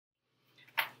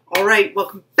All right,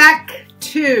 welcome back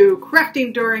to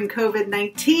Crafting During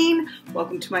COVID-19.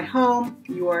 Welcome to my home.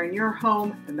 You are in your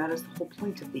home, and that is the whole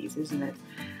point of these, isn't it?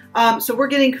 So we're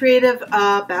getting creative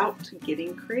about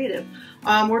getting creative.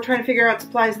 We're trying to figure out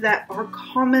supplies that are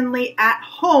commonly at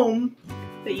home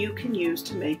that you can use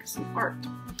to make some art.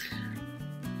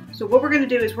 So what we're going to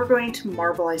do is we're going to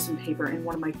marbleize some paper in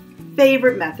one of my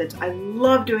favorite methods. I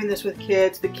love doing this with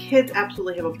kids. The kids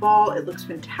absolutely have a ball. It looks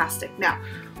fantastic. Now,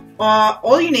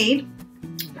 all you need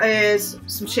is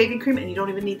some shaving cream, and you don't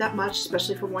even need that much,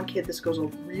 especially for one kid. This goes a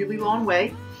really long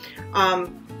way.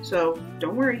 So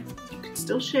don't worry, you can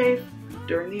still shave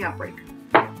during the outbreak.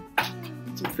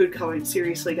 Some food coloring.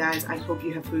 Seriously, guys, I hope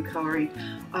you have food coloring.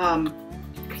 I'm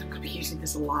going to be using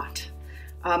this a lot.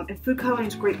 And food coloring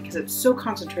is great because it's so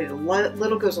concentrated.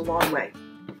 Little goes a long way.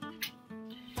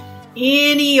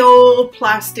 Any old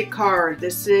plastic card.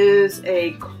 This is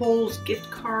a Kohl's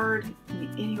gift card.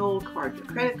 Any old card. Your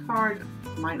credit card.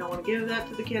 You might not want to give that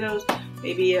to the kiddos.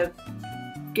 Maybe a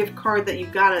gift card that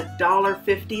you've got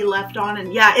 $1.50 left on.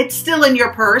 And yeah, it's still in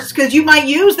your purse because you might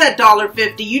use that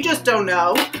 $1.50. You just don't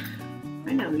know.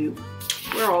 I know you.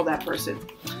 We're all that person.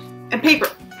 And paper.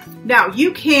 Now,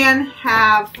 you can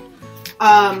have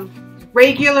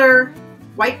regular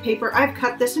white paper. I've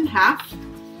cut this in half.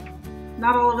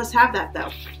 Not all of us have that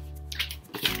though.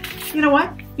 You know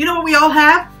what? You know what we all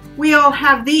have? We all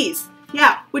have these.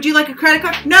 Yeah. Would you like a credit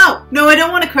card? No. No, I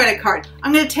don't want a credit card.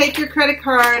 I'm going to take your credit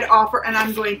card offer and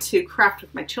I'm going to craft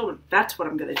with my children. That's what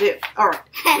I'm going to do. All right.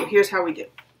 So here's how we do.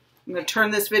 I'm going to turn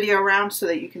this video around so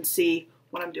that you can see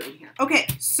what I'm doing here. Okay.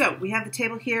 So we have the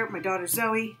table here. My daughter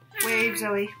Zoe. Wave,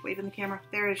 Zoe. Wave in the camera.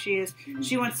 There she is.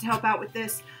 She wants to help out with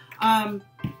this.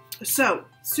 So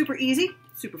super easy.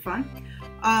 Super fun.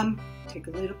 Take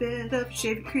a little bit of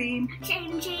shaving cream.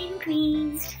 Shaving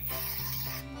creams.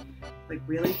 Like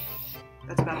really?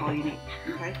 That's about all you need,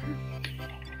 okay?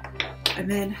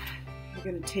 And then you're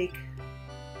going to take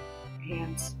your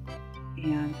hands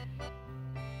and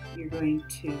you're going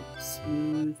to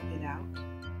smooth it out.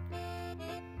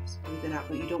 Smooth it out,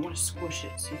 but you don't want to squish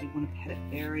it, so you want to pet it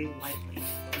very lightly.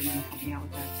 Are you going to help me out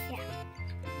with that? Yeah.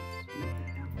 Smooth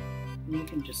it out. And you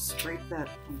can just scrape that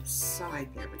on the side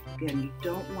there, but again, you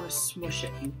don't want to smush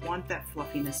it. You want that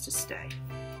fluffiness to stay.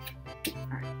 All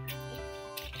right.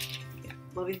 Yeah,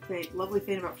 lovely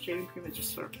thing about shaving cream is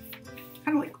just sort of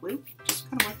kind of like glue, just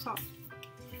kind of wipes off.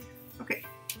 Okay.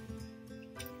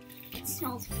 It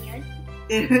smells weird.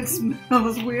 It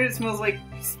smells weird. It smells like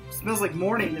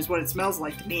morning is what it smells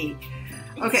like to me.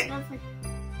 Okay. It smells like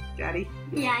Daddy.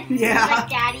 Yeah. It smells like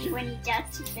Daddy when he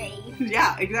does to bathe.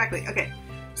 Yeah, exactly. Okay.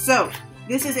 So,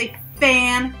 this is a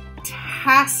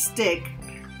fantastic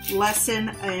lesson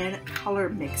in color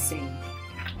mixing.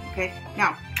 Okay,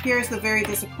 now, here's the very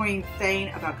disappointing thing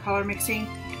about color mixing.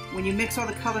 When you mix all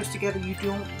the colors together, you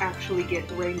don't actually get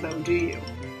rainbow, do you?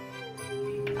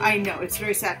 I know, it's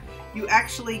very sad. You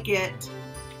actually get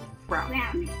brown.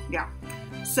 Yeah.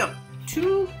 So,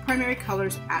 2 primary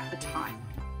colors at a time.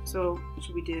 So,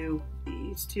 should we do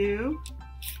these 2?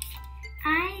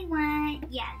 I want,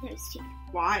 those 2.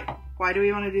 Why? Why do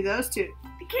we want to do those 2?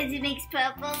 Because it makes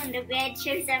purple and the red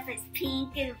shows up as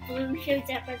pink and the blue shows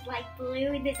up as light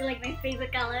blue. And those are like my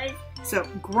favorite colors. So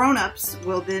grown-ups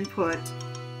will then put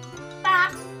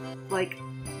like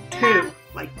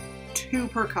 2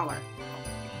 per color.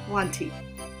 Plenty.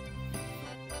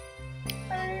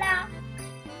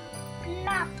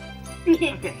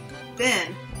 Okay,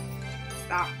 then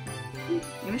stop. I'm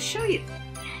going to show you.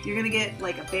 You're going to get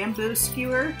like a bamboo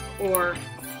skewer or a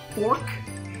fork,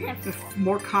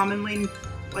 more commonly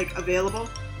like available.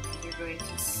 You're going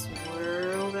to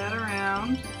swirl that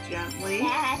around gently.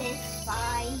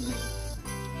 Satisfying.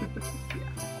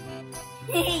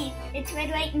 Hey, it's red,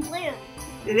 white, and blue.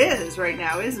 It is right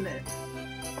now, isn't it?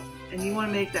 And you want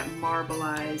to make that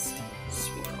marbleized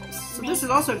swirls. So this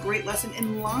is also a great lesson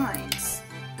in lines.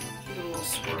 Give it a little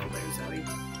swirl there, Zoe.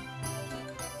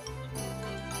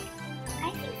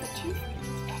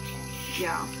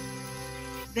 Yeah.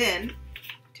 Then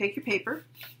take your paper,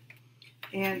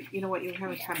 and you know what? You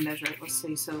have to kind of measure it. Let's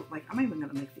see. So, like, I'm even going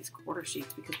to make these quarter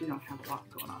sheets because we don't have a lot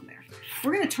going on there.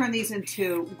 We're going to turn these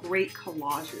into great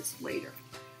collages later.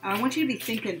 And I want you to be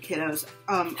thinking, kiddos,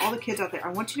 all the kids out there. I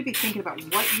want you to be thinking about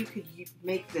what you could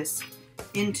make this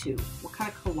into. What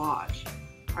kind of collage?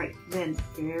 All right. Then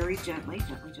very gently.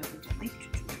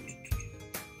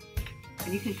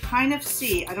 And you can kind of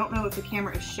see. I don't know if the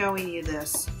camera is showing you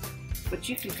this, but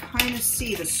you can kind of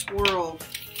see the swirl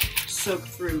soak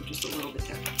through just a little bit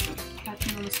there. So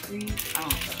catching on the screen.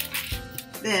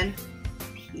 Then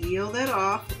peel that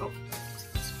off. Oh,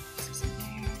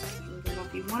 peel that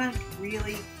off. You want to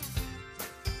really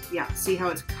Yeah, see how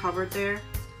it's covered there?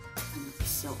 And this is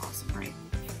so awesome, right?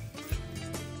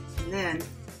 And then,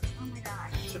 Oh my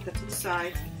gosh. set that to the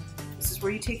side. This is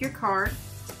where you take your card.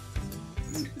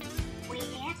 Wait.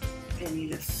 And you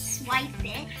just Swipe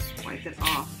it. wipe it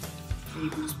off. And you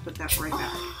can just put that right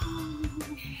back.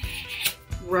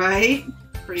 Right?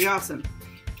 Pretty awesome.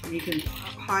 And you can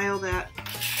pile that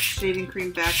shaving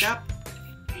cream back up.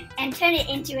 And turn it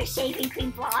into a shaving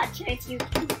cream blotch that you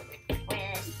can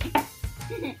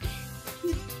with.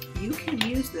 You can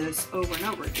use this over and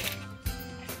over again.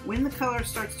 When the color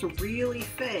starts to really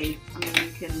fade, I mean,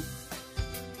 you can...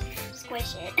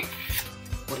 Squish it.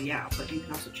 Well, yeah, but you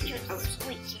can also change the colors.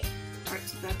 Squish it. Alright,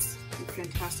 so that's a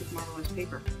fantastic Marbleized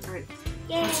paper. Alright,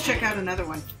 Yay. let's check out another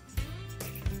one.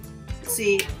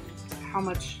 See how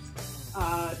much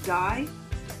dye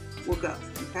will go,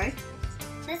 okay?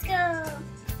 Let's go.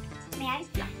 May I?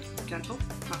 Yeah, gentle,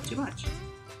 not too much.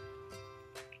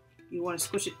 You want to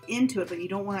squish it into it, but you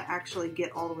don't want to actually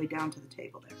get all the way down to the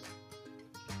table there.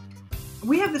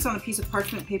 We have this on a piece of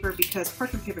parchment paper because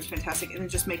parchment paper is fantastic and it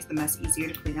just makes the mess easier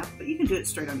to clean up, but you can do it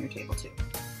straight on your table too.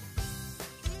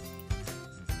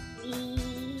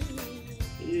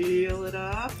 Peel it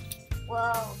up.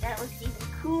 Whoa, that looks even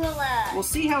cooler. We'll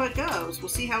see how it goes. We'll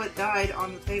see how it dyed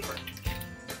on the paper.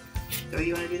 So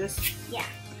you want to do this? Yeah.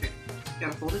 Okay. You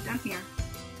gotta hold it down here.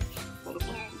 Hold it.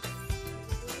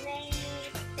 And right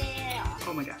there.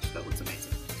 Oh my gosh, that looks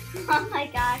amazing. Oh my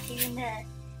gosh, even the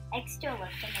extra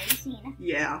looks amazing.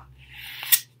 Yeah.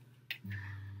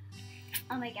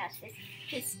 Oh my gosh,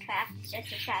 this craft is just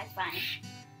so satisfying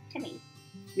to me.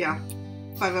 Yeah.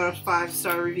 5 out of 5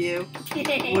 star review.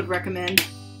 Would recommend.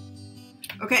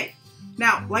 Okay.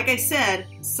 Now, like I said,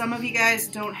 some of you guys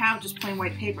don't have just plain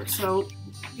white paper. So,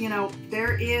 you know,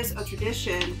 there is a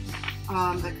tradition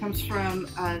that comes from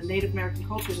Native American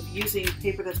cultures of using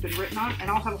paper that's been written on,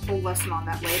 and I'll have a whole lesson on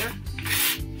that later.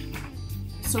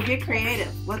 So get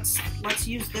creative. Let's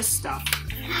use this stuff.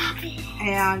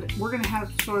 And we're going to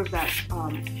have sort of that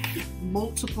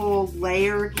multiple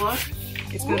layered look.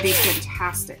 It's going to be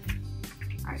fantastic.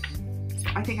 All right. So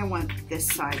I think I want this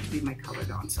side to be my colored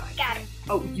on side. Got it.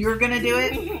 Oh, you're going to do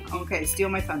it? Okay, steal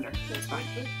my thunder. That's fine.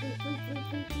 And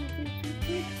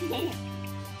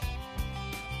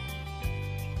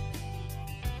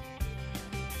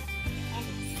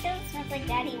it still smells like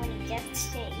Daddy when he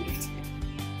just shaved.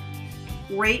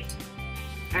 Great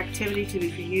activity to be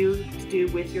for you to do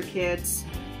with your kids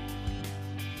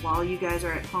while you guys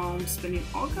are at home spending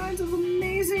all kinds of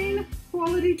amazing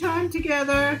quality time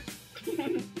together.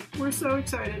 We're so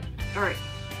excited. All right.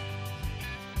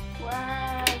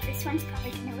 Whoa, this one's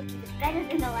probably going to look even better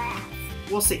than the last.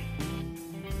 We'll see.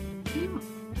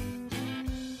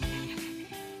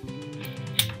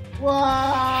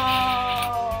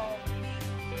 Whoa!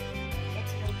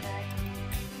 It's really good.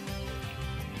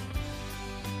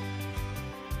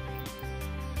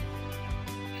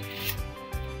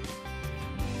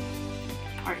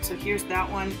 Alright, so here's that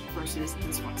one versus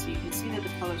this one. So you can see that the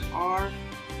colors are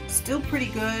still pretty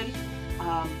good.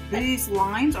 These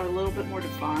lines are a little bit more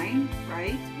defined,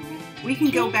 right? We can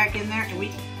go back in there and we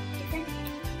can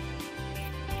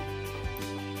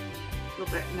go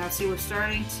back. Now see, we're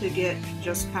starting to get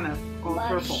just kind of all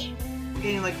purple. We're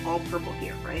getting like all purple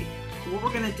here, right? So what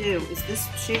we're going to do is this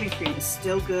shaving cream is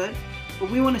still good, but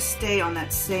we want to stay on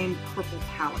that same purple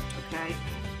palette, okay?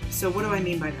 So what do I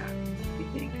mean by that, you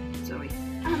think, Zoe?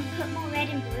 Put more red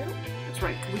and blue? That's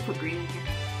right. Can we put green in here?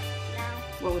 No.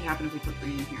 What would happen if we put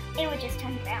green in here? It would just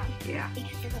turn brown. Yeah.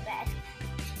 Because of the red.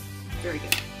 Very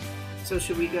good. So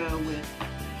should we go with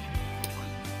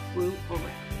blue or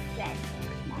red? Red.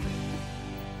 More red.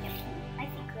 Yep. I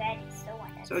think red is the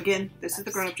one that's... So again, this is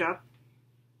the grown-up job.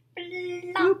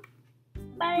 Bloop.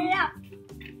 Bloop.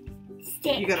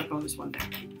 Stick. You got a bonus one there.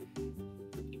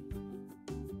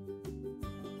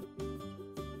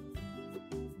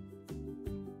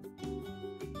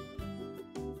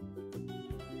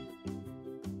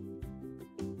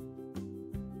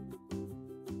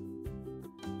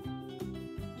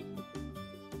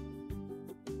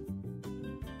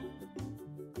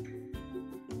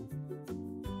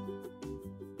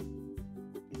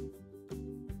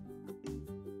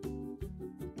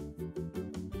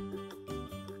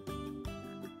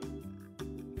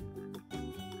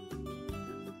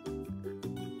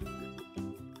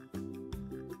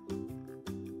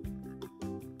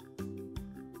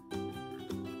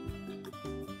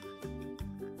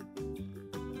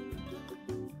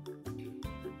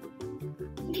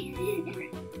 So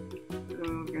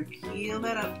we're going to peel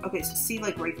that up. Okay, so see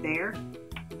like right there?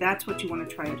 That's what you want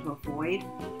to try to avoid.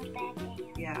 Back down.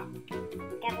 Yeah.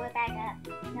 Gotta put it back up.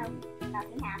 No,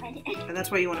 nothing happened. And that's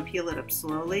why you want to peel it up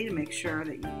slowly to make sure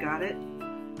that you've got it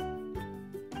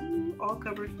all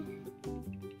covered.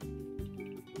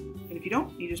 And if you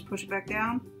don't, you just push it back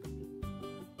down.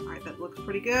 All right, that looks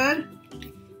pretty good.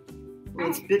 Well,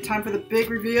 it's a bit time for the big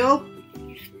reveal.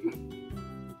 You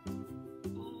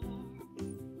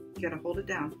gotta hold it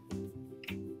down.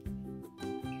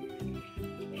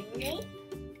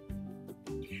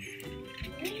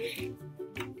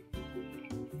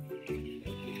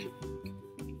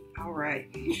 All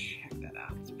right, check that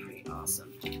out. It's pretty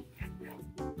awesome.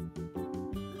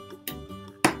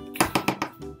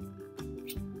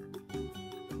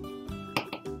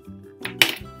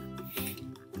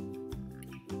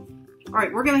 All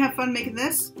right, we're gonna have fun making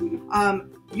this.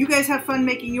 You guys have fun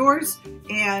making yours,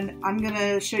 and I'm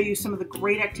gonna show you some of the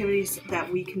great activities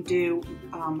that we can do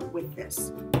with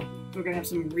this. We're gonna have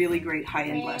some really great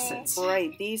high-end lessons. All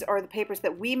right, these are the papers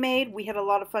that we made. We had a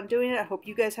lot of fun doing it. I hope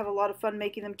you guys have a lot of fun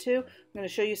making them too. I'm gonna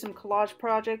show you some collage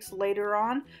projects later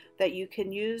on that you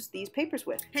can use these papers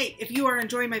with. Hey, if you are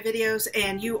enjoying my videos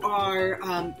and you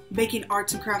are making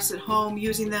arts and crafts at home,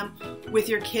 using them with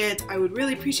your kids, I would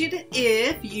really appreciate it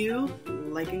if you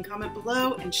like and comment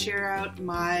below and share out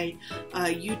my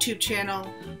YouTube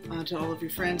channel to all of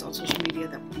your friends on social media.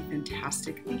 That would be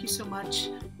fantastic. Thank you so much.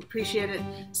 Appreciate it.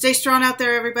 Stay strong out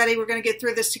there, everybody. We're going to get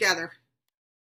through this together.